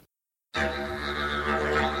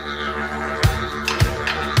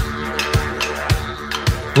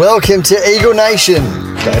Welcome to Eaglenation.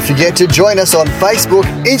 Don't forget to join us on Facebook,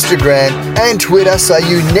 Instagram and Twitter so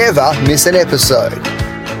you never miss an episode.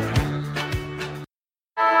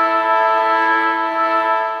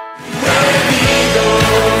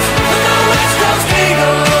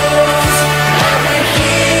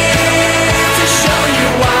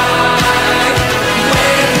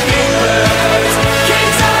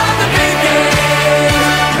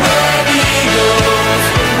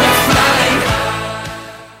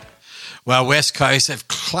 Well, West Coast have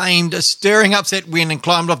claimed a stirring upset win and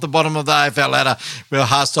climbed off the bottom of the AFL ladder with a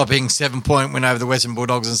heart-stopping 7-point win over the Western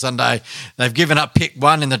Bulldogs on Sunday. They've given up pick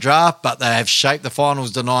 1 in the draft, but they have shaped the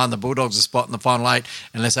finals, denying the Bulldogs a spot in the final 8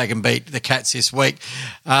 unless they can beat the Cats this week.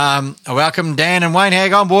 Welcome, Dan and Wayne. How you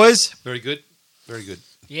going, boys? Very good. Very good.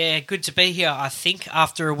 Yeah, good to be here, I think,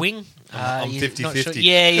 after a win. I'm 50-50. Sure.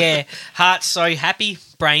 Yeah. Heart's so happy.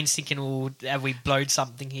 Brain's thinking, have we blown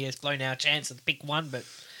something here? It's blown our chance at pick 1, but...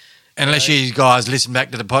 Unless you guys listen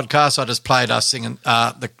back to the podcast, I just played us singing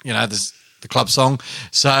the club song.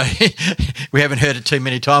 So we haven't heard it too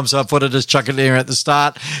many times, so I thought I'd just chuck it there at the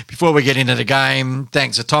start. Before we get into the game,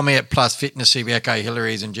 thanks to Tommy at Plus Fitness, CBK,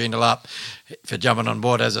 Hillary's and Joondalup for jumping on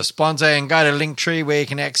board as a sponsor. And go to Linktree where you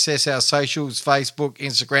can access our socials, Facebook,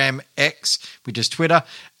 Instagram, X, which is Twitter.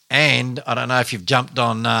 And I don't know if you've jumped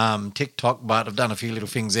on TikTok, but I've done a few little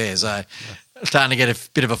things there. So starting to get a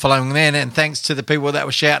bit of a following there. And thanks to the people that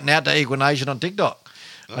were shouting out to Eaglenation on TikTok.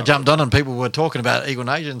 I jumped on and people were talking about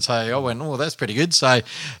Eaglenation. So I went, that's pretty good. So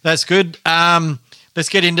that's good. Let's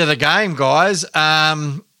get into the game, guys.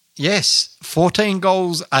 Yes, 14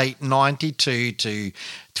 goals, 892 to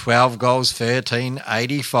 12 goals,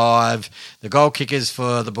 1385. The goal kickers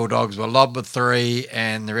for the Bulldogs were Lobb with 3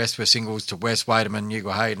 and the rest were singles to West, Wademan,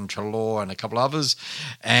 Hugo Hayden, Trelaw and a couple others.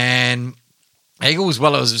 And Eagles,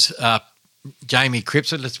 well, it was Jamie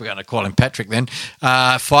Cripps, we're going to call him Patrick then,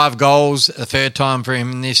 5 goals, the third time for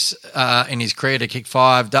him in his career to kick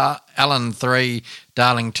 5. Allen 3,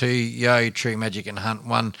 Darling 2, Yo, True Magic and Hunt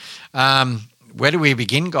 1. Where do we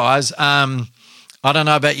begin, guys? I don't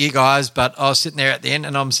know about you guys, but I was sitting there at the end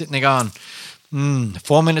and I'm sitting there going,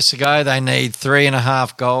 4 minutes to go, they need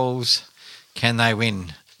 3.5 goals. Can they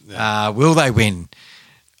win? Yeah. Will they win?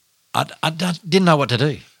 I didn't know what to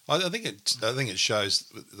do. I think it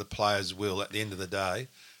shows the players' will at the end of the day.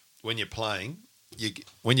 When you're playing, you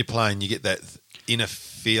get that inner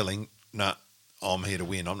feeling, I'm here to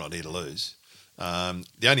win, I'm not here to lose.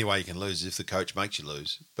 The only way you can lose is if the coach makes you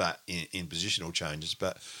lose, but in positional changes.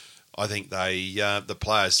 But I think the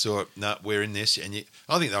players saw it, we're in this. And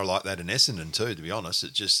I think they were like that in Essendon too, to be honest.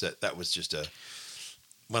 It's just that was just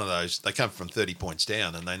one of those, they come from 30 points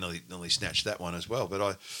down and they nearly snatched that one as well. But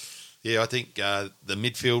I think the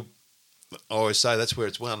midfield, I always say that's where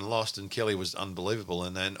it's won and lost, and Kelly was unbelievable.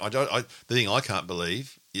 And then the thing I can't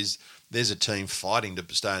believe is there's a team fighting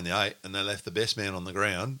to stay in the 8 and they left the best man on the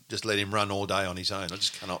ground, just let him run all day on his own. I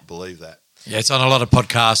just cannot believe that. Yeah, it's on a lot of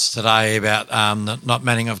podcasts today about the not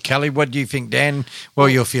manning of Kelly. What do you think, Dan? What are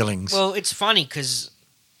your feelings? Well, it's funny because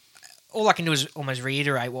all I can do is almost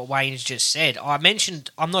reiterate what Wayne's just said. I mentioned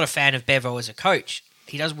I'm not a fan of Bevo as a coach.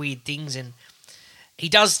 He does weird things and he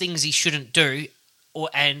does things he shouldn't do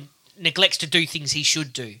and neglects to do things he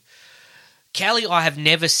should do. Kelly, I have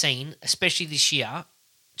never seen, especially this year,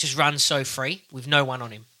 just run so free with no one on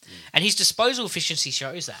him. And his disposal efficiency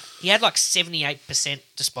shows that. He had like 78%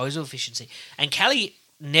 disposal efficiency. And Kelly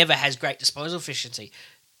never has great disposal efficiency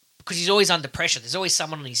because he's always under pressure. There's always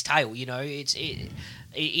someone on his tail, you know. He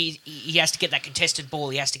has to get that contested ball.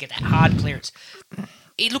 He has to get that hard clearance.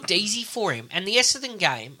 It looked easy for him. And the Essendon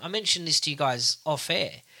game, I mentioned this to you guys off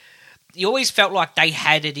air, you always felt like they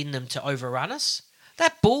had it in them to overrun us.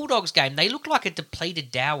 That Bulldogs game, they looked like a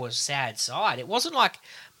depleted Dowers sad side. It wasn't like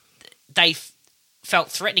they felt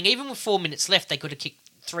threatening. Even with 4 minutes left, they could have kicked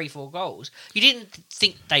 3-4 goals. You didn't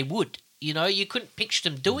think they would. You know, you couldn't picture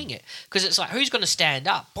them doing it because it's like, who's going to stand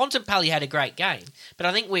up? Bontempelli had a great game, but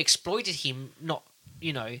I think we exploited him not,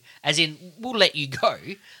 you know, as in we'll let you go,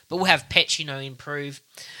 but we'll have Petch, you know, improve.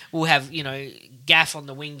 We'll have, you know, Gaff on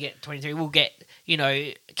the wing get 23. We'll get, you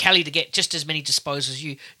know, Kelly to get just as many disposals as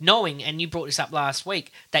you, knowing, and you brought this up last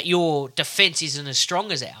week, that your defence isn't as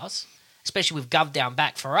strong as ours, especially with Gov down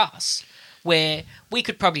back for us, where we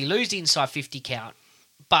could probably lose the inside 50 count,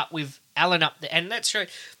 but with Allen up there, and that's true.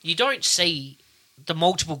 You don't see the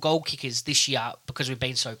multiple goal kickers this year because we've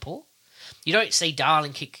been so poor. You don't see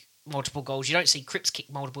Darling kick multiple goals. You don't see Cripps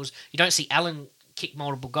kick multiples. You don't see Allen kick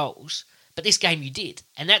multiple goals. But this game you did,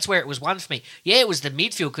 and that's where it was won for me. Yeah, it was the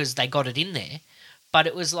midfield because they got it in there, but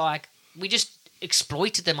it was like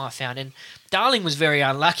exploited them, I found. And Darling was very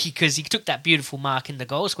unlucky because he took that beautiful mark in the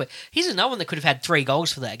goal square. He's another one that could have had 3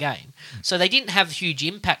 goals for that game. So they didn't have huge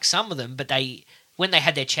impact, some of them, but when they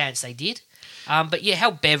had their chance, they did. But yeah,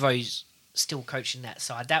 how Bevo's still coaching that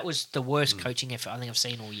side. That was the worst coaching effort I think I've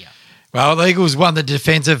seen all year. Well, the Eagles won the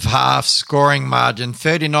defensive half scoring margin,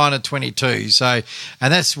 39-22. So,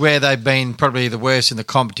 and that's where they've been probably the worst in the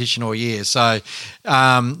competition all year. So,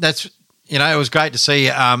 that's it was great to see.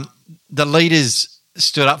 The leaders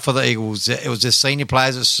stood up for the Eagles. It was the senior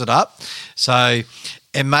players that stood up. So,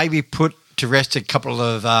 it maybe put to rest a couple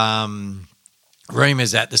of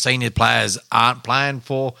rumours that the senior players aren't playing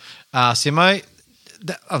for Simo.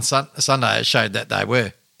 On Sunday, it showed that they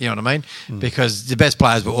were. You know what I mean? Because the best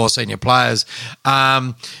players were all senior players.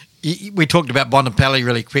 We talked about Bontempelli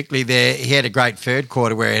really quickly there. He had a great third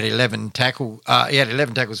quarter where he had 11 tackles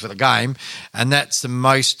for the game, and that's the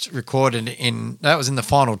most recorded that was in the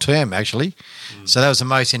final term, actually. So that was the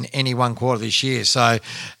most in any one quarter this year. So,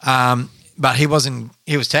 but he was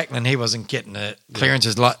tackling, he wasn't getting the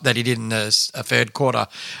clearances like that he did in a third quarter.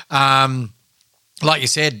 Like you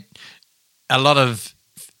said, a lot of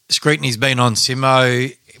scrutiny's been on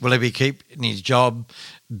Simo. Will he be keeping his job?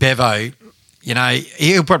 Bevo,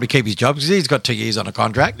 he'll probably keep his job because he's got 2 years on a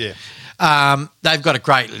contract. Yeah. They've got a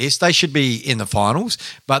great list. They should be in the finals,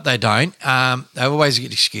 but they don't. They always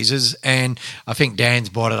get excuses, and I think Dan's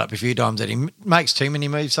brought it up a few times that he makes too many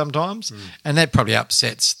moves sometimes, and that probably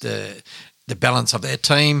upsets the balance of their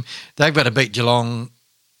team. They've got to beat Geelong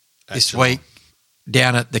this week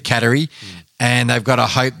down at the Cattery, and they've got to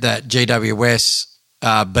hope that GWS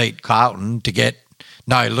beat Carlton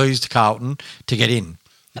lose to Carlton to get in.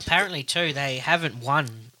 Apparently, too, they haven't won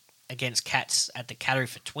against Cats at the Cattery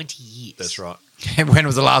for 20 years. That's right. When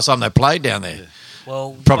was the last time they played down there? Yeah.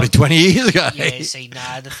 Well, probably 20 years ago. Yeah, see,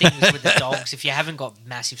 no, the thing is with the Dogs, if you haven't got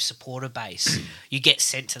massive supporter base, you get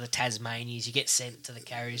sent to the Tasmanians, you get sent to the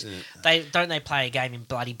Carriers. Yeah. They play a game in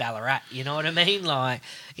bloody Ballarat, you know what I mean? Like,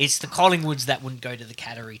 it's the Collingwoods that wouldn't go to the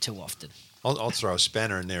Cattery too often. I'll throw a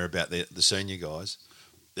spanner in there about the senior guys.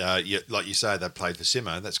 Like you say, they played for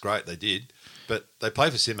Simo. That's great, they did. But they play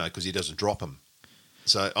for Simo because he doesn't drop them.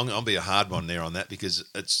 So I'll be a hard one there on that because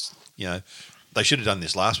it's, they should have done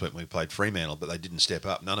this last week when we played Fremantle, but they didn't step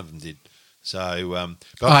up. None of them did. So,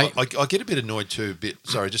 but I get a bit annoyed too.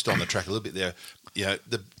 Just on the track a little bit there.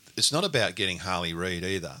 It's not about getting Harley Reid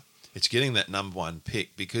either. It's getting that number 1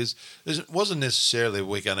 pick because it wasn't necessarily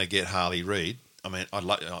we're going to get Harley Reid. I mean, I'm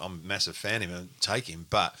a massive fan of him and take him,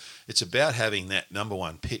 but it's about having that number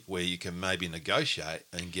 1 pick where you can maybe negotiate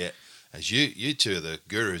and get, as you two are the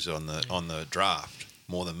gurus on the draft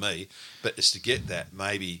more than me, but it's to get that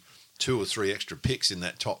maybe 2 or 3 extra picks in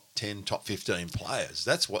that top 10, top 15 players.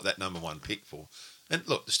 That's what that number 1 pick for. And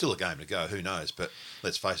look, there's still a game to go. Who knows? But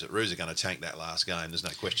let's face it, Roos are going to tank that last game. There's no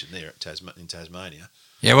question there in Tasmania.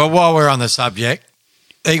 Yeah, well, while we're on the subject,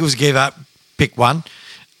 Eagles give up pick 1.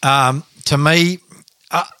 To me,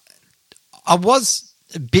 I was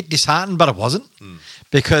a bit disheartened, but I wasn't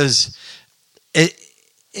because it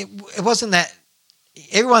wasn't that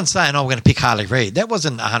everyone's saying, we're going to pick Harley Reid. That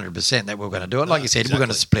wasn't 100% that we were going to do it. Like you said, exactly. We're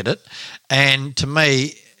going to split it. And to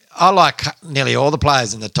me, I like nearly all the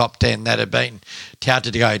players in the top 10 that have been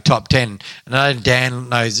touted to go top 10. And I know Dan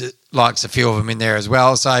likes a few of them in there as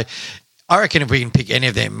well. So I reckon if we can pick any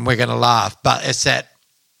of them, we're going to laugh. But it's that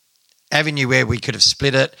avenue where we could have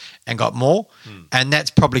split it and got more, and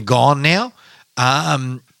that's probably gone now.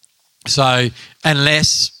 So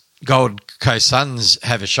unless Gold Coast Suns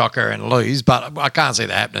have a shocker and lose, but I can't see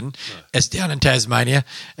that happening. No. It's down in Tasmania,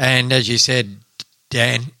 and as you said,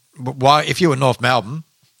 Dan, why if you were North Melbourne,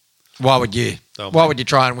 why would you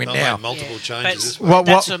try and win now? Multiple changes. But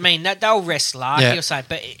that's what I mean. They'll rest Larky or something.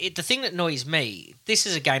 But the thing that annoys me, this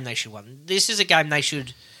is a game they should win. This is a game they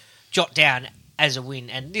should jot down as a win,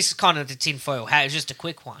 and this is kind of the tinfoil hat. It was just a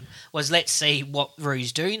quick one. Let's see what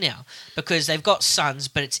Roos do now, because they've got Suns,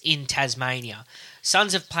 but it's in Tasmania.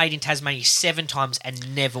 Suns have played in Tasmania 7 times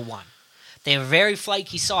and never won. They're a very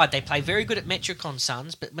flaky side. They play very good at Metricon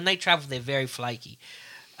Suns, but when they travel, they're very flaky.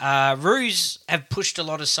 Roos have pushed a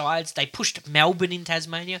lot of sides. They pushed Melbourne in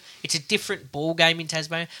Tasmania. It's a different ball game in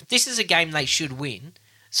Tasmania. This is a game they should win.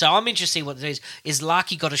 So I'm interested to see what it is. Is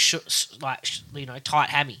Larky got a tight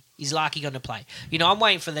hammy? Is Larky going to play? I'm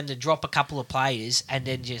waiting for them to drop a couple of players and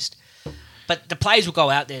then just... But the players will go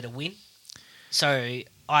out there to win. So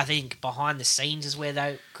I think behind the scenes is where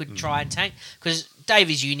they could try and tank. Because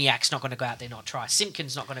Davies Uniacke's not going to go out there and not try.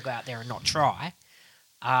 Simpkins not going to go out there and not try.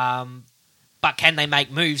 But can they make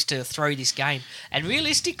moves to throw this game? And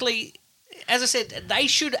realistically, as I said, they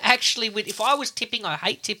should actually win. If I was tipping, I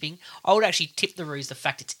hate tipping, I would actually tip the Roos the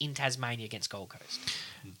fact it's in Tasmania against Gold Coast.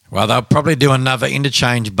 Well, they'll probably do another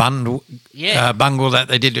interchange bungle that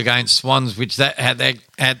they did against Swans, which they had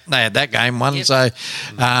that game won. Yep. So,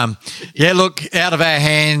 look, out of our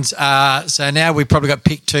hands. So now we've probably got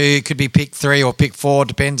pick 2, could be pick 3 or pick 4,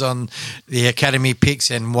 depends on the academy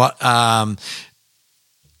picks and what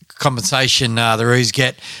compensation the Roos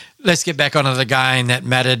get. Let's get back onto the game that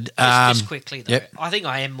mattered. Just quickly, though, yep. I think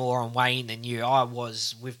I am more on Wayne than you. I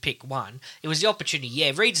was with pick 1. It was the opportunity.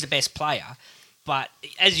 Yeah, Reed's the best player, but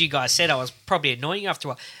as you guys said, I was probably annoying you after a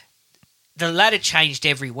while. The ladder changed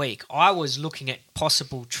every week. I was looking at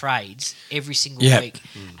possible trades every single week,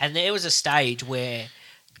 and there was a stage where,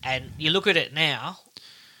 and you look at it now,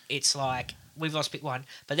 it's like we've lost pick 1,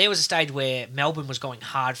 but there was a stage where Melbourne was going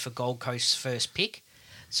hard for Gold Coast's first pick.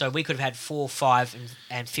 So we could have had 4, 5,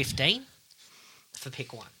 and 15 for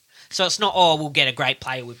pick 1. So it's not, we'll get a great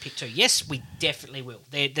player with pick 2. Yes, we definitely will.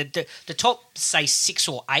 The top, say, 6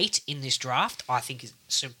 or 8 in this draft, I think is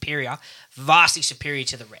superior, vastly superior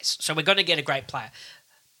to the rest. So we're going to get a great player.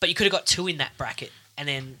 But you could have got 2 in that bracket and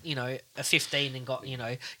then, a 15 and got, you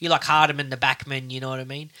like Hardeman, the backman, you know what I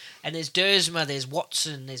mean? And there's Dersma, there's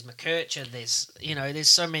Watson, there's McKercher, there's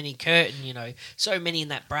so many Curtin, so many in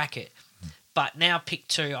that bracket. But now pick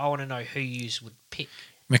 2, I want to know who you would pick.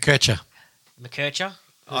 McKercher.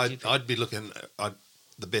 I'd be looking at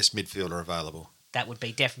the best midfielder available. That would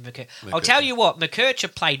be definitely McKercher. I'll tell you what,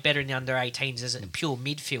 McKercher played better in the under-18s as a pure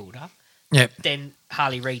midfielder than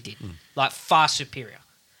Harley Reid did. Like, far superior.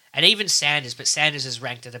 And even Sanders, but Sanders is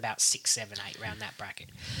ranked at about 6, 7, 8 around that bracket.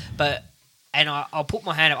 And I'll put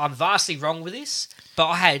my hand up, I'm vastly wrong with this, but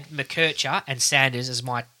I had McKercher and Sanders as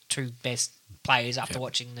my 2 best players after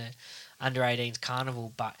watching the under-18s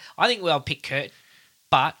carnival, but I think I'll pick Kurt.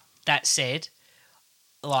 But that said,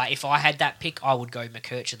 like if I had that pick, I would go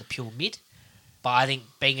McKercher, the pure mid. But I think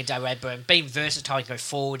being a Radburn, being versatile, he can go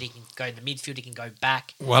forward, he can go in the midfield, he can go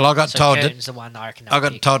back. Well, I got told Curtin's the one I reckon. I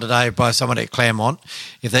got told today by someone at Claremont,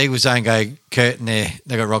 if the Eagles don't go Curtin there,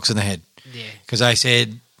 they got rocks in the head. Yeah, because they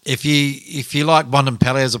said if you like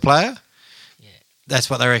Bontempelli as a player,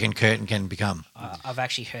 that's what they reckon Curtin can become. I've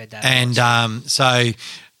actually heard that, and so.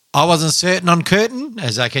 I wasn't certain on Curtin,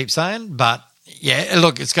 as I keep saying, but yeah,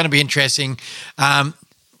 look, it's going to be interesting. I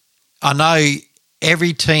know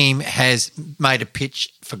every team has made a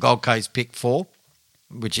pitch for Gold Coast pick 4,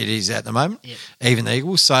 which it is at the moment, even the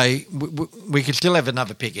Eagles. So we could still have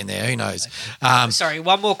another pick in there. Who knows? Sorry,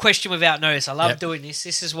 one more question without notice. I love doing this.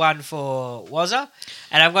 This is one for Wazza,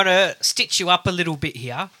 and I'm going to stitch you up a little bit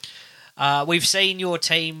here. We've seen your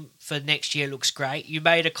team for next year looks great. You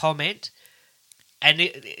made a comment. And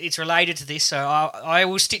it's related to this, so I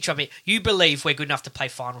will stitch on it. You believe we're good enough to play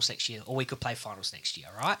finals next year, or we could play finals next year,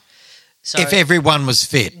 right? So if everyone was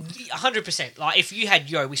fit. 100%. Like, if you had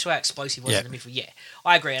we saw how explosive he was in the midfield. Yeah,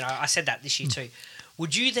 I agree, and I said that this year too.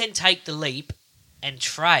 Would you then take the leap and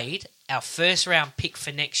trade our first-round pick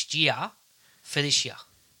for next year for this year?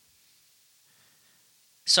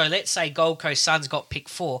 So let's say Gold Coast Suns got pick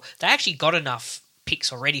 4. They actually got enough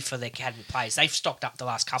picks already for their academy players. They've stocked up the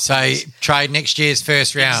last couple of years. So trade next year's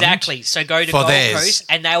first round. Exactly. So go to Gold Coast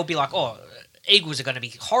and they'll be like, Eagles are going to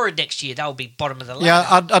be horrid next year. They'll be bottom of the ladder.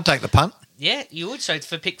 Yeah, I'd take the punt. Yeah, you would. So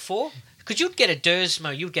for pick 4, because you'd get a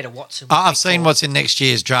Dersma, you'd get a Watson. I've seen what's in next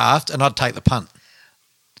year's draft and I'd take the punt.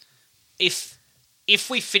 If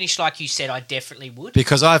we finish like you said, I definitely would.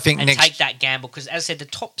 Because I think take that gamble. Because as I said, the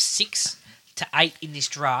top 6 to 8 in this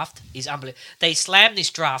draft is unbelievable. They slammed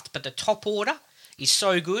this draft, but the top order is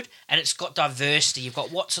so good, and it's got diversity. You've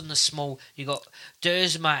got Watson the small, you've got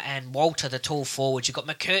Dersma and Walter the tall forwards, you've got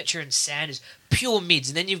McKercher and Sanders, pure mids,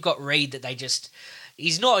 and then you've got Reid that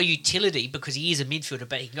he's not a utility because he is a midfielder,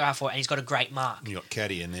 but he can go for it, and he's got a great mark. You got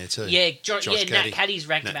Caddy in there too. Yeah, Nat Caddy's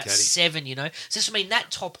ranked about 7, So,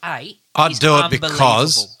 that top 8 I'd is do it unbelievable.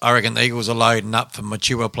 because I reckon the Eagles are loading up for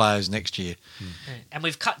mature players next year. And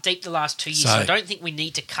we've cut deep the last 2 years, so I don't think we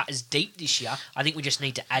need to cut as deep this year. I think we just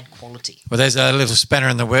need to add quality. Well, there's a little spanner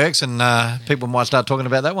in the works, and people might start talking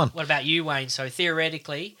about that one. What about you, Wayne? So,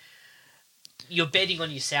 theoretically, you're betting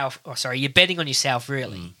on yourself. You're betting on yourself,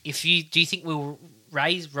 really. Do you think we'll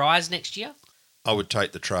rise next year? I would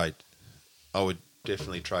take the trade. I would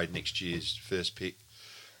definitely trade next year's first pick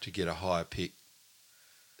to get a higher pick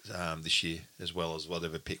this year, as well as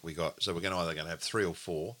whatever pick we got. So we're either going to have 3 or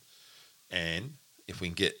 4, and if we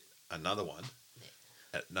can get another one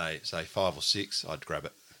at say 5 or 6, I'd grab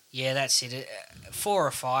it. Yeah, that's it. 4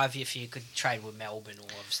 or 5 if you could trade with Melbourne or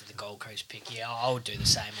obviously the Gold Coast pick. Yeah, I would do the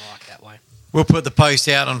same. I like that way. We'll put the post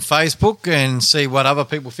out on Facebook and see what other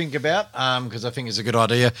people think about, because I think it's a good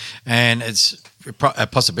idea and it's a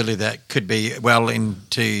possibility that could be well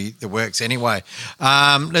into the works anyway.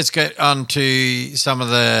 Let's get on to some of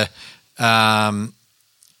the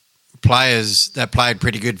players that played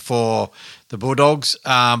pretty good for the Bulldogs.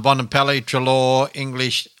 Bontempelli, Treloar,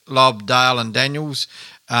 English, Lobb, Dale and Daniels.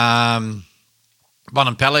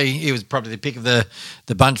 Bontempelli, he was probably the pick of the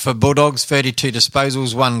bunch for Bulldogs, 32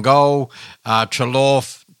 disposals, 1 goal. Treloar,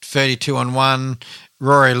 32 on 1.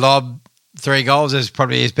 Rory Lobb, 3 goals. It was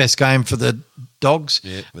probably his best game for the Dogs.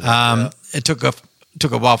 Yeah, it took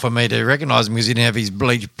a while for me to recognise him because he didn't have his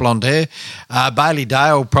bleached blonde hair. Bailey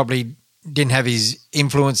Dale probably didn't have his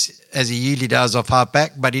influence as he usually does off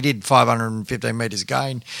half-back, but he did 515 metres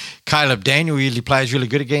gain. Caleb Daniel usually plays really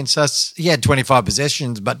good against us. He had 25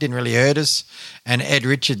 possessions but didn't really hurt us. And Ed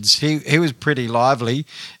Richards, he was pretty lively.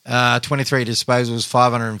 23 disposals,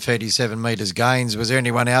 537 metres gains. Was there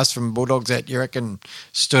anyone else from Bulldogs that you reckon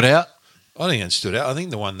stood out? I think it stood out. I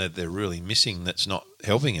think the one that they're really missing that's not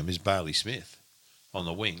helping him is Bailey Smith on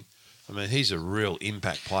the wing. I mean, he's a real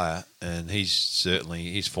impact player, and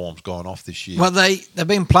his form's gone off this year. Well, they've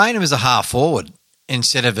been playing him as a half forward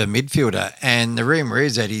instead of a midfielder, and the rumour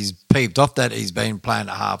is that he's peeved off that he's been playing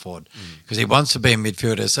a half forward because he wants to be a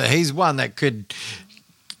midfielder. So he's one that could,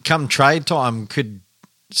 come trade time, could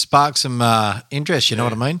spark some interest. You know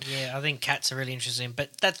what I mean? Yeah, I think Cat's are really interesting, but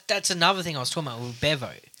that's another thing I was talking about with Bevo.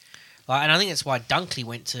 Like, and I think that's why Dunkley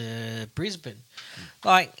went to Brisbane.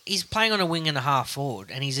 Like, he's playing on a wing and a half forward,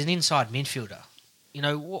 and he's an inside midfielder. You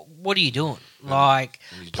know, what are you doing? Like,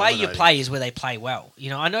 play your players where they play well. You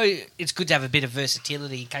know, I know it's good to have a bit of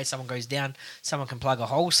versatility in case someone goes down, someone can plug a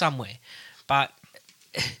hole somewhere. But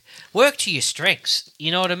work to your strengths.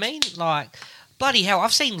 You know what I mean? Like, bloody hell,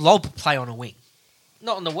 I've seen Lobb play on a wing.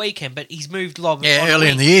 Not on the weekend, but he's moved Lobb. Yeah, early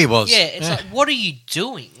in the year was. Yeah, it's like, what are you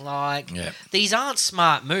doing? Like, these aren't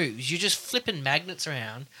smart moves. You're just flipping magnets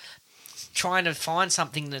around, trying to find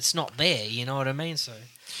something that's not there. You know what I mean? So,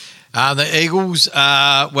 the Eagles,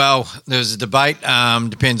 well, there's a debate.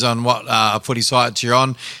 Depends on what footy sites you're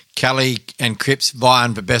on. Kelly and Cripps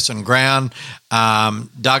vying for best on ground.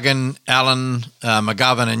 Duggan, Allen,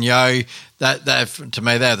 McGovern and Yeo, to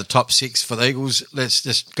me, they're the top 6 for the Eagles. Let's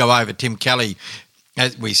just go over Tim Kelly.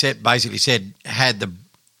 As we basically said, had the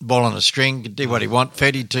ball on a string, could do what he want.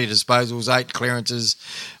 32 disposals, 8 clearances,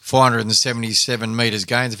 477 metres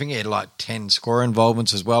gains. I think he had like 10 score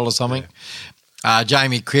involvements as well or something. Yeah.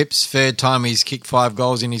 Jamie Cripps, third time he's kicked 5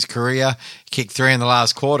 goals in his career, kicked 3 in the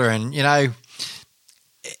last quarter. And, you know,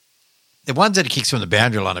 the ones that he kicks from the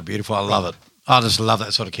boundary line are beautiful. I love it. I just love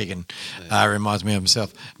that sort of kicking. Reminds me of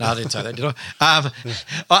myself. No, I didn't say that, did I?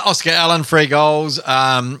 Oscar Allen, 3 goals.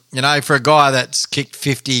 You know, for a guy that's kicked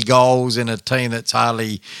 50 goals in a team that's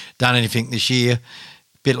hardly done anything this year, a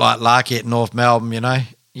bit like Larky at North Melbourne, you know,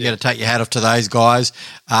 you got to take your hat off to those guys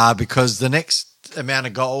because the next amount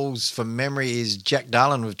of goals from memory is Jack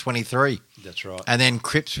Darlin with 23. That's right. And then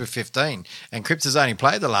Cripps with 15. And Cripps has only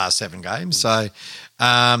played the last 7 games. So,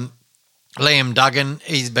 Liam Duggan,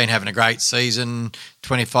 he's been having a great season,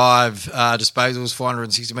 25 disposals,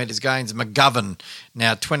 460 metres gains. McGovern,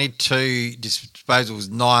 now 22 disposals,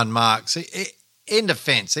 9 marks. In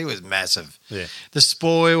defence, he was massive. Yeah. The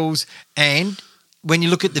spoils, and when you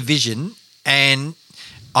look at the vision, and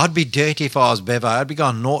I'd be dirty if I was Bevo, I'd be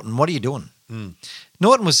going, Norton, what are you doing?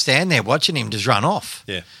 Norton was standing there watching him just run off.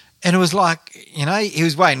 Yeah. And it was like, you know, he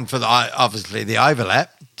was waiting for obviously the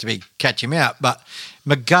overlap to catch him out, but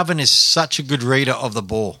McGovern is such a good reader of the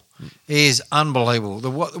ball. He is unbelievable,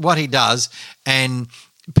 what he does. And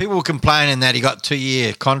people were complaining that he got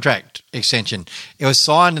 2-year contract extension. It was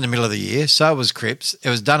signed in the middle of the year, so was Cripps. It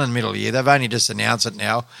was done in the middle of the year. They've only just announced it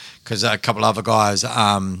now because a couple of other guys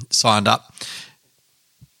signed up.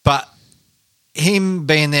 But him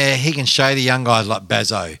being there, he can show the young guys like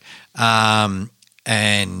Bazzo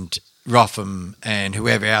and Rotham and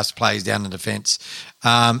whoever else plays down the defence.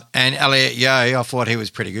 And Elliot Yeo, I thought he was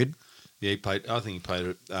pretty good. Yeah, I think he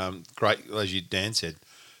played great, as Dan said.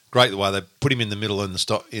 Great the way they put him in the middle in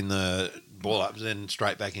the ball ups, then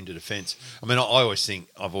straight back into defence. I mean, I've always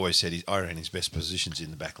said I reckon his best position's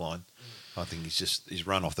in the back line. I think his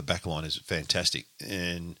run off the back line is fantastic,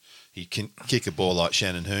 and he can kick a ball like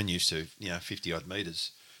Shannon Hearn used to, 50-odd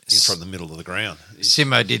metres in front of the middle of the ground.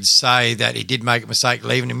 Simo did say that he did make a mistake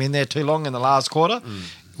leaving him in there too long in the last quarter,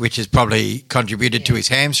 which has probably contributed to his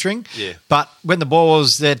hamstring. Yeah. But when the ball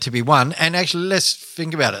was there to be won, and actually let's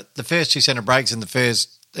think about it, the first 2 centre breaks in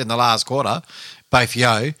the last quarter, both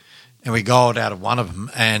Yeo, and we goaled out of one of them,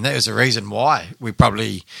 and that was the reason why we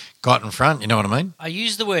probably got in front. You know what I mean? I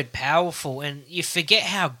use the word powerful, and you forget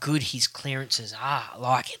how good his clearances are.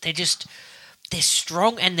 Like they're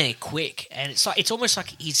strong and they're quick, and it's almost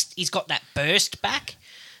like he's got that burst back,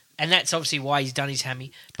 and that's obviously why he's done his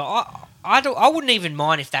hammy. But I wouldn't even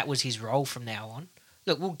mind if that was his role from now on.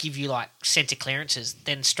 Look, we'll give you like centre clearances,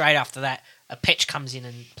 then straight after that, a Petch comes in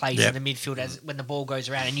and plays in the midfield when the ball goes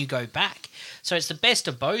around and you go back. So it's the best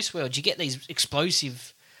of both worlds. You get these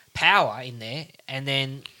explosive power in there, and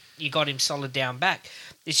then you got him solid down back.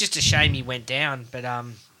 It's just a shame he went down, but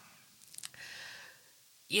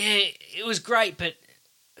yeah, it was great. But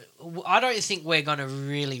I don't think we're going to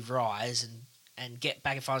really rise and get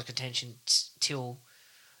back in finals contention till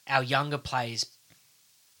our younger players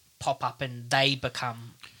pop up and they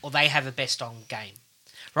become, or they have a best on game.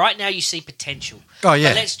 Right now, you see potential. Oh, yeah.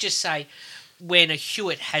 But let's just say when a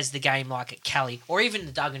Hewitt has the game like at Kelly, or even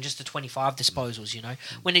the Duggan, just the 25 disposals, you know,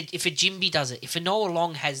 if a Jimby does it, if a Noah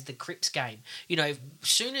Long has the Cripps game, you know, as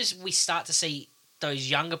soon as we start to see those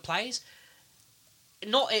younger players,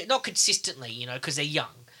 not consistently, you know, because they're young,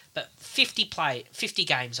 but 50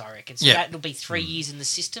 games, I reckon. So that'll be 3 years in the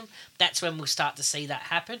system. That's when we'll start to see that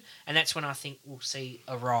happen, and that's when I think we'll see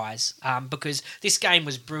a rise. Because this game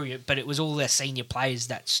was brilliant, but it was all their senior players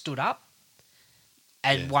that stood up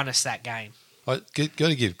and won us that game. I got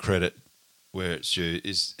to give credit where it's due,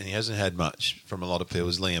 and he hasn't had much from a lot of people,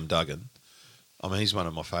 is Liam Duggan. I mean, he's one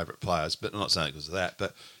of my favourite players, but I'm not saying it because of that,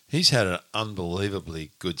 but he's had an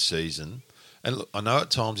unbelievably good season. And look, I know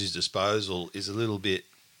at times his disposal is a little bit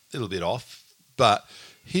off, but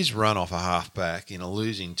his run off a half-back in a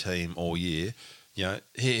losing team all year, you know,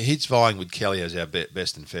 he's vying with Kelly as our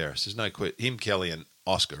best and fairest. There's no question. Him, Kelly and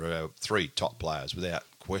Oscar are our three top players without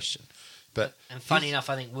question. And funny enough,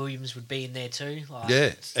 I think Williams would be in there too. Like,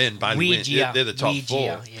 and Bailey Wynn. They're the top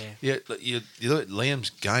four. Yeah. You look at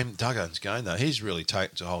Liam's game, Duggan's game, though, he's really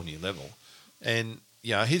taken to a whole new level. And,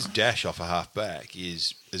 you know, his dash off a half-back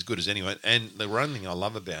is as good as anyone. And the one thing I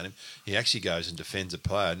love about him, he actually goes and defends a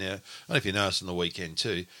player. Now, I don't know if you noticed on the weekend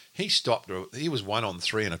too, he was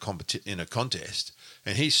 1-on-3 in a contest,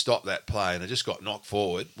 and he stopped that play, and it just got knocked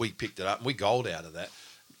forward. We picked it up, and we goaled out of that.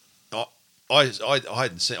 I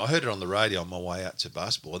hadn't seen. I heard it on the radio on my way out to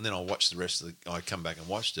basketball, and then I watched the rest of I come back and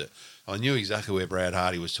watched it. I knew exactly where Brad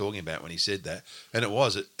Hardy was talking about when he said that, and it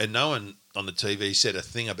was. And no one on the TV said a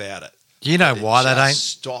thing about it. Do you know why they don't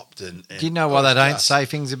stopped? And do you know why they don't say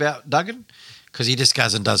things about Duggan? Because he just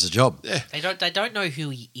goes and does the job. Yeah, they don't know who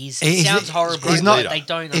he is. It sounds horrible. He's not. They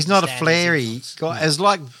don't. He's not a flary guy. It's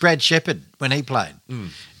like Brad Shepherd when he played.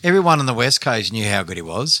 Everyone on the West Coast knew how good he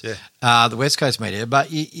was. Yeah. The West Coast media, but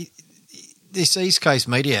this East Coast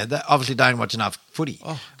media, they obviously don't watch enough footy,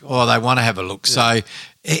 or they want to have a look. Yeah. So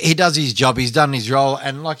he does his job. He's done his role,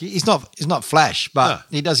 and like he's not flash, but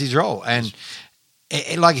he does his role. And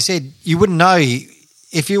like you said, you wouldn't know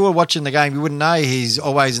if you were watching the game. You wouldn't know he's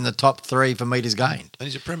always in the top 3 for metres gained. And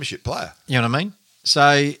he's a premiership player. You know what I mean?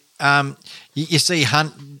 So you see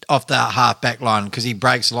Hunt off the half back line because he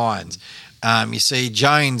breaks lines. You see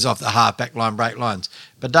Jones off the half-back line break lines.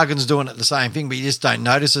 But Duggan's doing it the same thing, but you just don't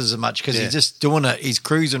notice it as much because he's just doing it. He's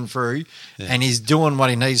cruising through and he's doing what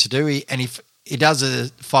he needs to do. He does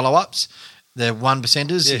the follow-ups, the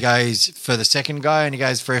 1%ers. Yeah. He goes for the second go and he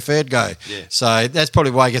goes for a third go. Yeah. So that's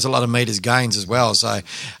probably why he gets a lot of metres gains as well. So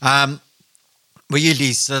we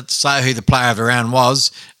usually say who the player of the round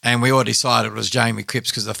was, and we all decided it was Jamie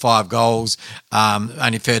Cripps because of the 5 goals,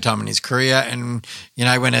 only third time in his career. And, you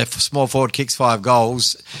know, when a small forward kicks 5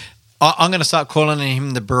 goals, I'm going to start calling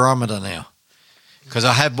him the barometer now because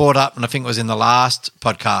I have brought up, and I think it was in the last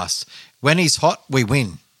podcast, when he's hot, we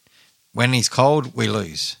win. When he's cold, we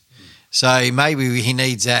lose. So maybe he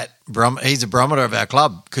needs that. He's a barometer of our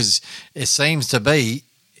club because it seems to be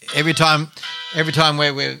every time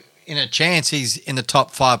where we're in a chance, he's in the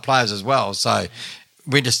top 5 players as well. So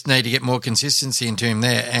we just need to get more consistency into him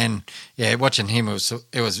there. And yeah, watching him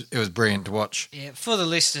it was brilliant to watch. Yeah, for the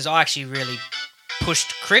listeners, I actually really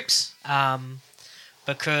pushed Cripps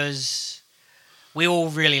because we all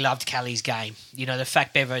really loved Kelly's game. You know, the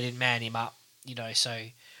fact Bevo didn't man him up. You know, so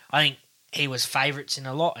I think he was favourites in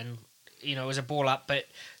a lot, and you know, it was a ball up, but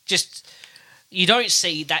just you don't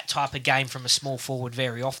see that type of game from a small forward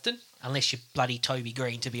very often. Unless you're bloody Toby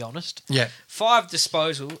Green, to be honest. Yeah. 17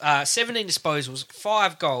 disposals,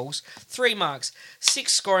 5 goals, 3 marks,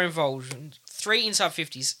 6 scoring involvement, 3 inside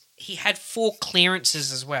 50s. He had 4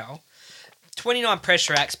 clearances as well. 29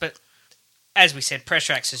 pressure acts, but as we said,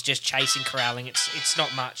 pressure acts is just chasing, corralling. It's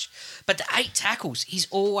not much. But the 8 tackles, he's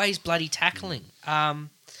always bloody tackling.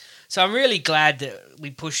 So I'm really glad that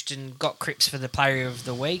we pushed and got Cripps for the Player of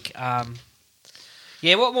the Week.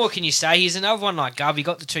 Yeah, what more can you say? He's another one like Gov. He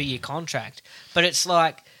got the 2-year contract. But it's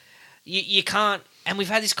like, you can't... And we've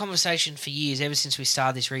had this conversation for years, ever since we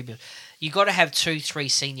started this rebuild. You got to have 2-3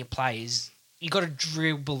 senior players. You got to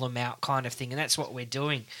dribble them out, kind of thing, and that's what we're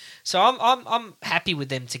doing. So I'm happy with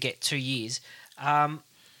them to get 2 years.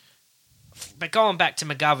 But going back to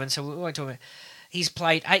McGovern, so we won't talk about. He's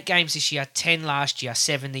played 8 games this year, 10 last year,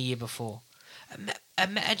 7 the year before.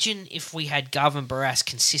 Imagine if we had Gov and Barras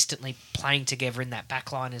consistently playing together in that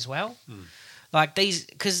back line as well. Like these,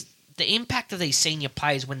 because the impact of these senior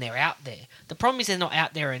players when they're out there, the problem is they're not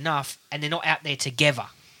out there enough, and they're not out there together.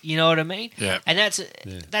 You know what I mean? Yeah. And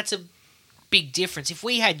that's a big difference. If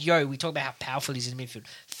we had Yo, we talk about how powerful he is in the midfield,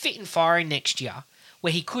 fit and firing next year,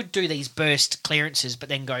 where he could do these burst clearances but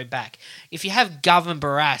then go back. If you have Gov and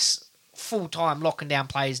Barras full-time locking down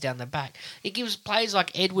players down the back, it gives players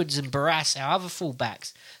like Edwards and Barras, our other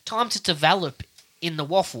full-backs, time to develop in the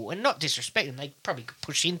waffle. And not disrespect them, they probably could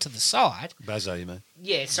push into the side. Bazo, you mean?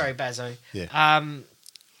 Yeah, sorry, Bazo. Yeah.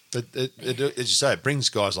 But as you say, it brings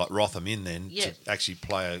guys like Rotham in then Yeah. to actually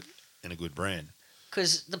play in a good brand.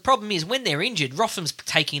 Because the problem is, when they're injured, Rotham's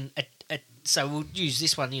taking so we'll use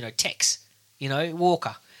this one, Tex,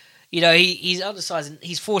 Walker. He's undersized and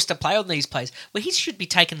he's forced to play on these plays. Well, he should be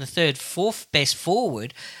taking the 3rd, 4th best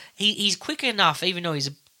forward. He's quick enough, even though he's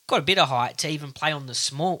got a bit of height, to even play on the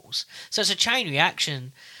smalls. So it's a chain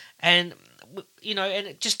reaction. And, and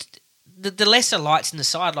it just, the lesser lights in the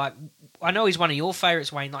side, like, I know he's one of your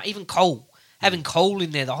favourites, Wayne, like even Cole. Having Cole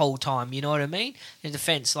in there the whole time, you know what I mean? In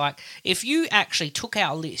defence, like, if you actually took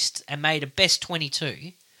our list and made a best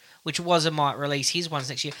 22, which might release his ones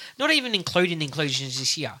next year, not even including the inclusions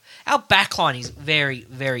this year, our backline is very,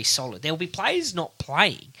 very solid. There will be players not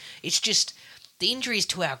playing. It's just the injuries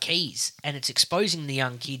to our keys, and it's exposing the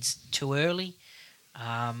young kids too early.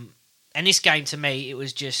 And this game, to me, it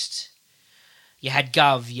was just... You had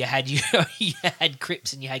Gov, you had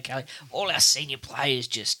Cripps, and you had Kelly. All our senior players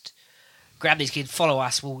just grab these kids, follow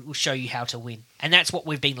us, we'll show you how to win. And that's what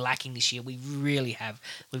we've been lacking this year. We really have.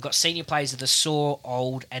 We've got senior players that are sore,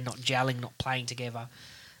 old, and not gelling, not playing together.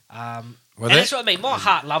 And that's what I mean. My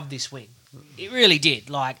heart loved this win. It really did.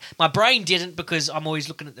 Like, my brain didn't, because I'm always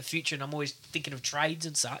looking at the future and I'm always thinking of trades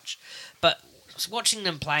and such. But watching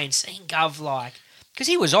them play and seeing Gov, like... Because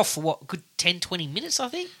he was off for, a good 10, 20 minutes, I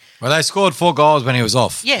think? Well, they scored 4 goals when he was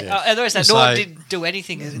off. Yeah. And the rest of that, Norton didn't do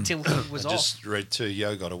anything until he was off. I just read too,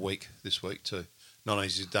 Yo got a week this week too. Not only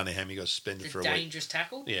has he done a ham, he got suspended for a week. Dangerous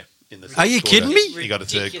tackle? Yeah. In the Are you third quarter. kidding me? He got a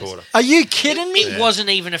 3rd quarter. Are you kidding me? It wasn't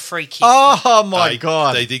even a free kick. Oh, my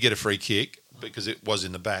God. They did get a free kick because it was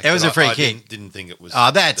in the back. It was a free I kick. Didn't think it was.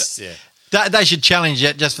 Oh, that's... They should challenge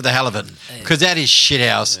it just for the hell of it, because that is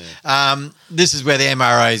shithouse. This is where the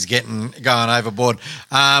MRA is going overboard.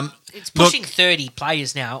 It's pushing 30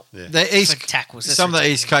 players now for tackles. Some of the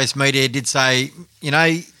East Coast media did say,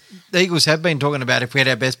 the Eagles have been talking about if we had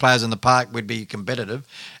our best players in the park, we'd be competitive,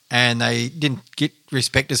 and they didn't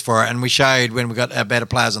respect us for it. And we showed when we got our better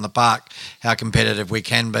players in the park how competitive we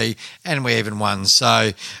can be, and we even won.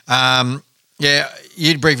 So,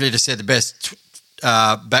 you briefly just said the best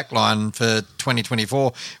backline for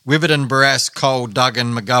 2024. Witherden, Barras, Cole,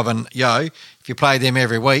 Duggan, McGovern, Yo. If you play them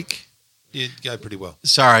every week... You'd go pretty well.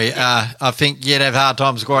 Sorry, I think you'd have a hard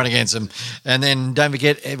time scoring against them. And then don't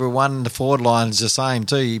forget, everyone, the forward line is the same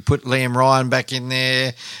too. You put Liam Ryan back in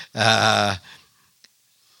there.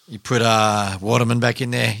 You put Waterman back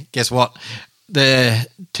in there. Guess what? The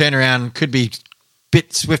turnaround could be a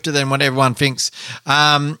bit swifter than what everyone thinks.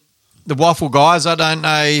 The Waffle guys, I don't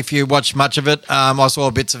know if you watched much of it. I saw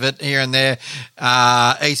bits of it here and there.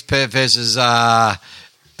 East Perth versus... the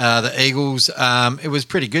Eagles, it was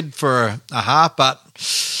pretty good for a half, but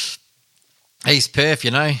East Perth,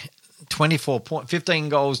 15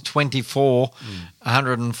 goals, 24,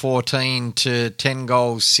 114 to 10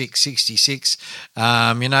 goals, 666.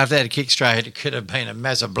 If they had a kick straight, it could have been a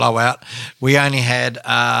massive blowout. We only had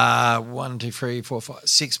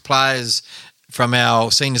 6 players from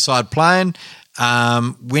our senior side playing.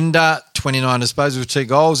 Winder, 29 disposals, 2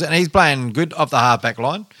 goals, and he's playing good off the half-back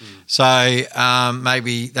line. So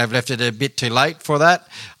maybe they've left it a bit too late for that.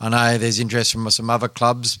 I know there's interest from some other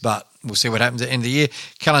clubs, but we'll see what happens at the end of the year.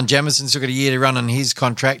 Callum Jamison's still got a year to run on his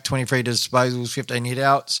contract, 23 disposals, 15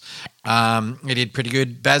 hit-outs. He did pretty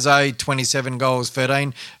good. Bazo, 27 goals,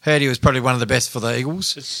 13. Heard he was probably one of the best for the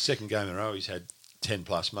Eagles. It's the 2nd game in a row he's had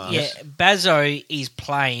 10-plus marks. Yeah, Bazo is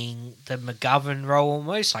playing the McGovern role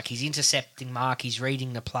almost. Like, he's intercepting mark, he's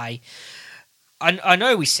reading the play. I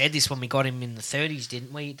know we said this when we got him in the 30s,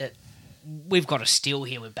 didn't we? That we've got a steal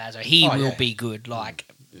here with Bazo. He will be good. Like,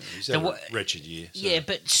 He's had a wretched year. So. Yeah,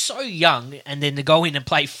 but so young, and then to go in and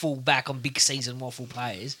play full back on big season Waffle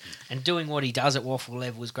players and doing what he does at Waffle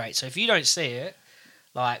level is great. So if you don't see it,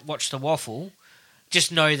 like, watch the Waffle,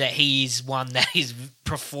 just know that he is one that is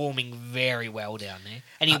performing very well down there.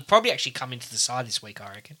 And he'll probably actually come into the side this week,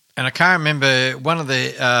 I reckon. And I can't remember, one of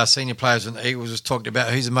the senior players from the Eagles was talking about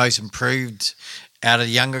who's the most improved out of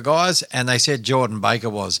the younger guys, and they said Jordan Baker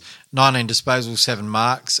was 19 disposals, 7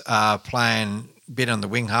 marks, playing a bit on the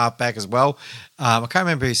wing halfback as well. I can't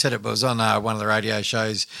remember who said it, but it was on one of the radio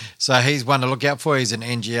shows. So he's one to look out for. He's an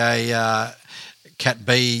NGA Cat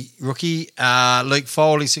B rookie. Luke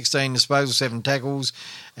Foley, 16 disposals, 7 tackles,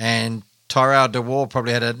 and Tyrell DeWar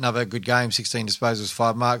probably had another good game, 16 disposals,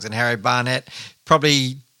 5 marks, and Harry Barnett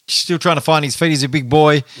probably still trying to find his feet. He's a big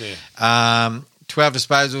boy. Yeah. 12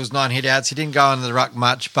 disposals, 9 hit-outs. He didn't go into the ruck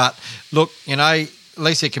much, but look, you know, at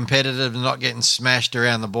least they're competitive and not getting smashed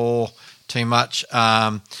around the ball too much.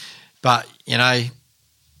 But, you know,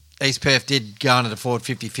 East Perth did go into the forward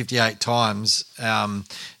 50, 58 times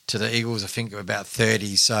to the Eagles, I think, about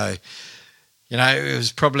 30. So, you know, it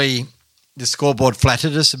was probably the scoreboard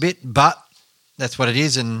flattered us a bit, but that's what it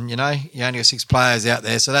is. And, you know, you only got 6 players out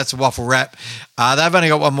there. So that's a Waffle wrap. They've only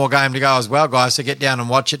got one more game to go as well, guys. So get down and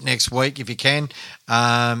watch it next week if you can,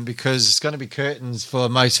 because it's going to be curtains for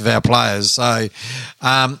most of our players. So,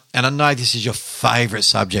 and I know this is your favourite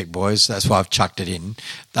subject, boys. That's why I've chucked it in.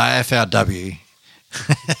 The AFLW.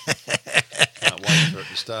 Can't wait for it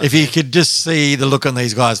to start. If you could just see the look on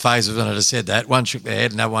these guys' faces when I just said that. One shook their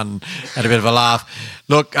head and that one had a bit of a laugh.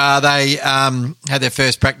 Look, they had their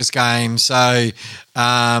first practice game, so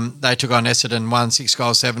they took on Essendon, won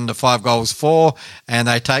 6-7 to 5-4, and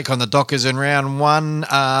they take on the Dockers in round 1,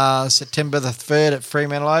 September the 3rd at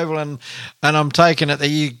Fremantle Oval, and I'm taking it that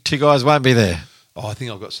you 2 guys won't be there. Oh, I think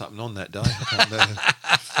I've got something on that day. I can't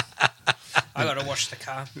I got to wash the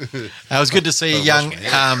car. It was good to see young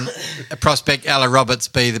prospect Ella Roberts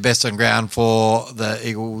be the best on ground for the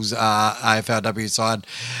Eagles AFLW side.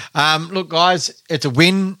 Look, guys, it's a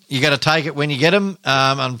win. You got to take it when you get them.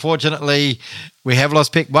 Unfortunately, we have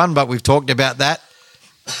lost pick 1, but we've talked about that.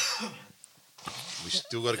 We've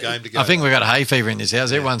still got a game to go. I think we've got a hay fever in this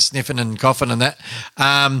house. Everyone's sniffing and coughing and that.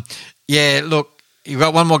 Yeah, look, you've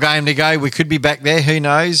got one more game to go. We could be back there. Who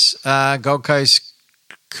knows? Gold Coast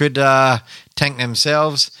could tank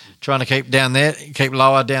themselves, trying to keep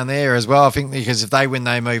lower down there as well, I think, because if they win,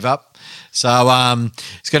 they move up. So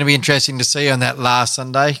it's going to be interesting to see on that last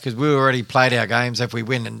Sunday, because we already played our games. If we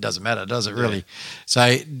win, it doesn't matter, does it really?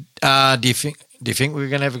 So do you think we're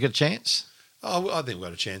going to have a good chance? Oh, I think we've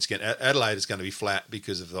got a chance again. Adelaide is going to be flat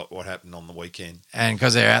because of what happened on the weekend. And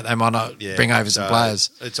because they're out, they might not bring over some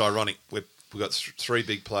players. It's ironic. We've got 3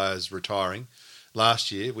 big players retiring.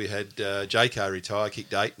 Last year we had JK retire,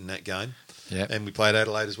 kicked 8 in that game, and we played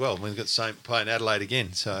Adelaide as well. We've got the same playing Adelaide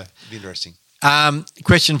again, so it'll be interesting.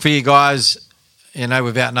 Question for you guys, you know,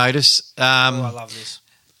 without notice. I love this.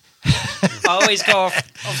 I always go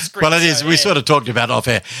off screen. Well, it is. We sort of talked about it off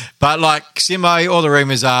air, but like Simo, all the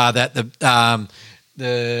rumours are that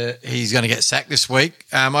he's going to get sacked this week.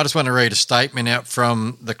 I just want to read a statement out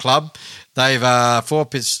from the club. They've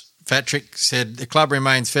Patrick said the club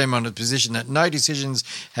remains firm on its position that no decisions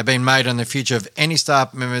have been made on the future of any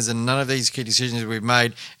staff members, and none of these key decisions will be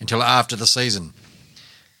made until after the season.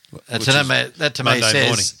 That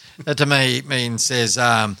to me says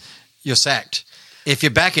you're sacked. If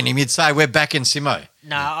you're backing him, you'd say we're backing Simo.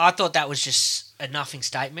 No, I thought that was just a nothing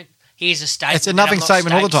statement. Here's a statement. It's a nothing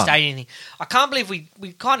statement all the time. Anything. I can't believe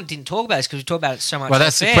we kind of didn't talk about this because we talked about it so much. Well,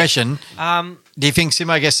 that's the question. Do you think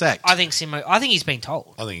Simo gets sacked? I think he's been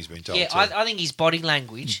told. I think he's been told. Yeah, too. I think his body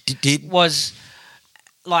language was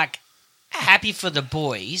like happy for the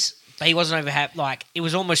boys, but he wasn't over happy. Like it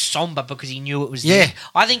was almost somber because he knew it was. Yeah. There.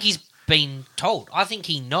 I think he's been told. I think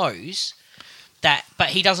he knows that, but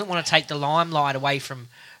he doesn't want to take the limelight away from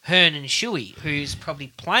Hearn and Shuey, who's probably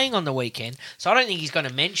playing on the weekend. So I don't think he's going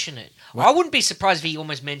to mention it. Well, I wouldn't be surprised if he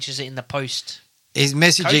almost mentions it in the post. His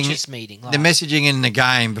messaging, coaches meeting. The messaging in the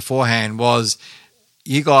game beforehand was,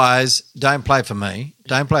 you guys don't play for me,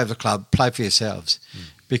 don't play for the club, play for yourselves,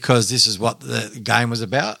 because this is what the game was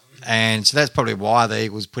about. And so that's probably why the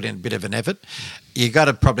Eagles put in a bit of an effort. You got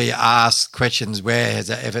to probably ask questions, where has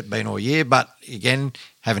that effort been all year? But again,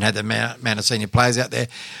 haven't had the amount of senior players out there.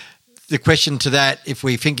 The question to that, if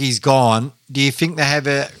we think he's gone, do you think they have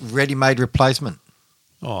a ready-made replacement?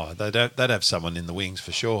 Oh, they'd have someone in the wings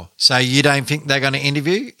for sure. So you don't think they're going to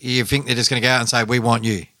interview? You think they're just going to go out and say, we want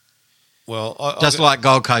you? Well, like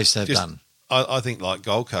Gold Coast have done. I think like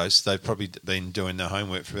Gold Coast, they've probably been doing their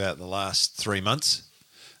homework for about the last 3 months,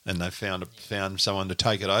 and they've found someone to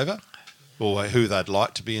take it over. or who they'd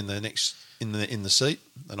like to be in the seat,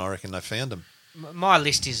 and I reckon they found them. My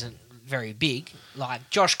list isn't very big. Like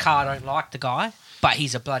Josh Carr, I don't like the guy, but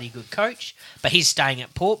he's a bloody good coach. But he's staying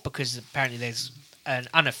at Port because apparently there's an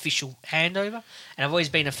unofficial handover. And I've always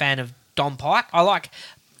been a fan of Don Pike.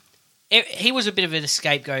 He was a bit of a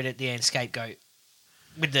scapegoat at the end,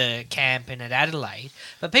 with the camp and at Adelaide.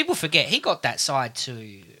 But people forget he got that side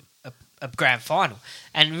to a grand final.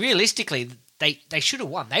 And realistically, they should have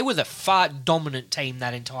won. They were the far dominant team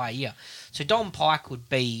that entire year. So Don Pike would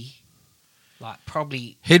be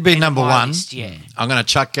probably... He'd be number one. List, yeah. I'm going to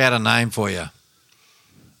chuck out a name for you.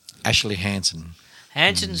 Ashley Hansen.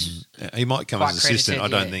 Hansen's... He might come as assistant. I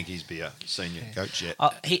don't yeah. think he's be a senior coach yet.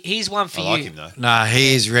 He's one for you. I like him, though. No,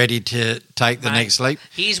 he is ready to take the next leap.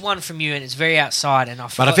 He's one from you, and it's very outside. And I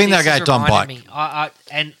think they'll go Don Pike. Me. I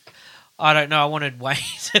don't know. I wanted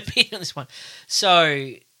Wayne's opinion on this one.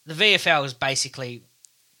 So the VFL is basically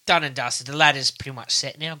done and dusted. The ladder's pretty much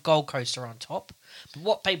set now. Gold Coast are on top. But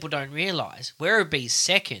what people don't realise, Werribee's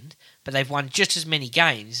second, but they've won just as many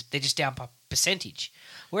games. They're just down by percentage.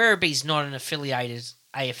 Werribee's not an affiliated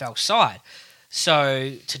AFL side.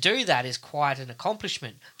 So to do that is quite an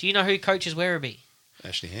accomplishment. Do you know who coaches Werribee?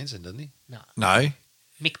 Ashley Hansen, doesn't he? No.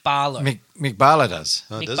 Mick Barlow. Mick Barlow does.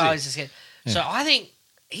 Oh, Mick Barlow's his head. Yeah. So I think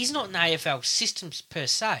he's not in the AFL systems per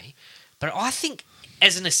se, but I think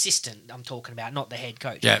as an assistant, I'm talking about, not the head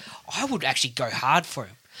coach, I would actually go hard for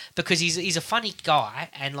him because he's a funny guy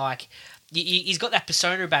and he's got that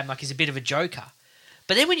persona about him, like he's a bit of a joker.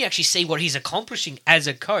 But then when you actually see what he's accomplishing as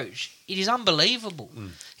a coach, it is unbelievable.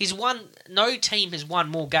 No team has won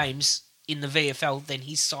more games in the VFL than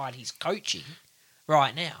his side he's coaching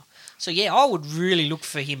right now. So, yeah, I would really look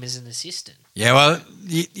for him as an assistant. Yeah, well,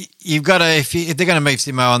 you've got to, if they're going to move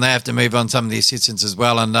Simo on, they have to move on some of the assistants as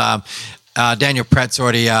well. And Daniel Pratt's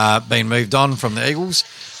already been moved on from the Eagles.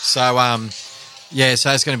 So,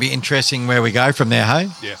 so it's going to be interesting where we go from there, hey?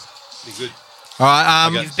 Yeah, be good. All right.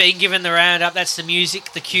 You've been given the roundup. That's the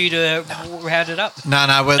music, the cue to round it up. No.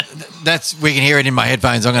 Well, we can hear it in my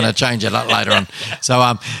headphones. I'm going to change it later on. So,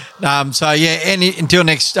 until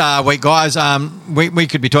next week, guys. We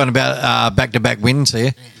could be talking about back-to-back wins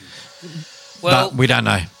here. Well, but we don't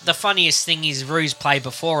know. The funniest thing is Roos play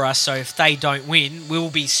before us, so if they don't win,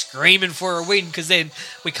 we'll be screaming for a win because then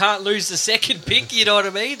we can't lose the second pick, you know what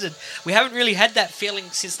I mean? And we haven't really had that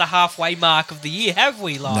feeling since the halfway mark of the year, have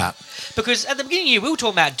we? No. Because at the beginning of the year, we were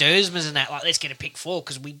talking about Dersmans and that, let's get a pick 4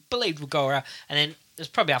 because we believed we'd go around. And then it was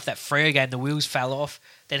probably after that Freo game, the wheels fell off.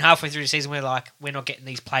 Then halfway through the season, we're not getting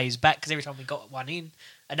these players back because every time we got one in,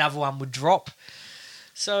 another one would drop.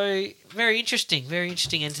 So, very interesting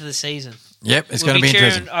end to the season. Yep, it's going to be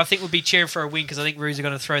interesting. I think we'll be cheering for a win because I think Roos are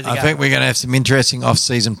going to throw the game. I think we're going to have some interesting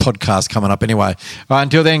off-season podcasts coming up anyway. All right,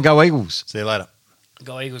 until then, go Eagles. See you later.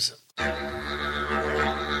 Go Eagles.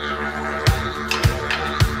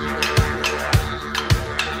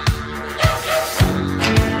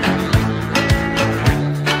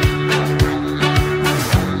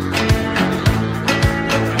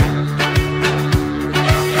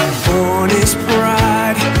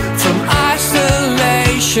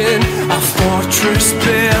 Our fortress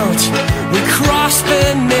built, we crossed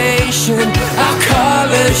the nation. Our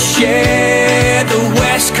colors share the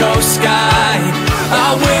West Coast sky.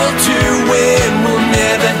 Our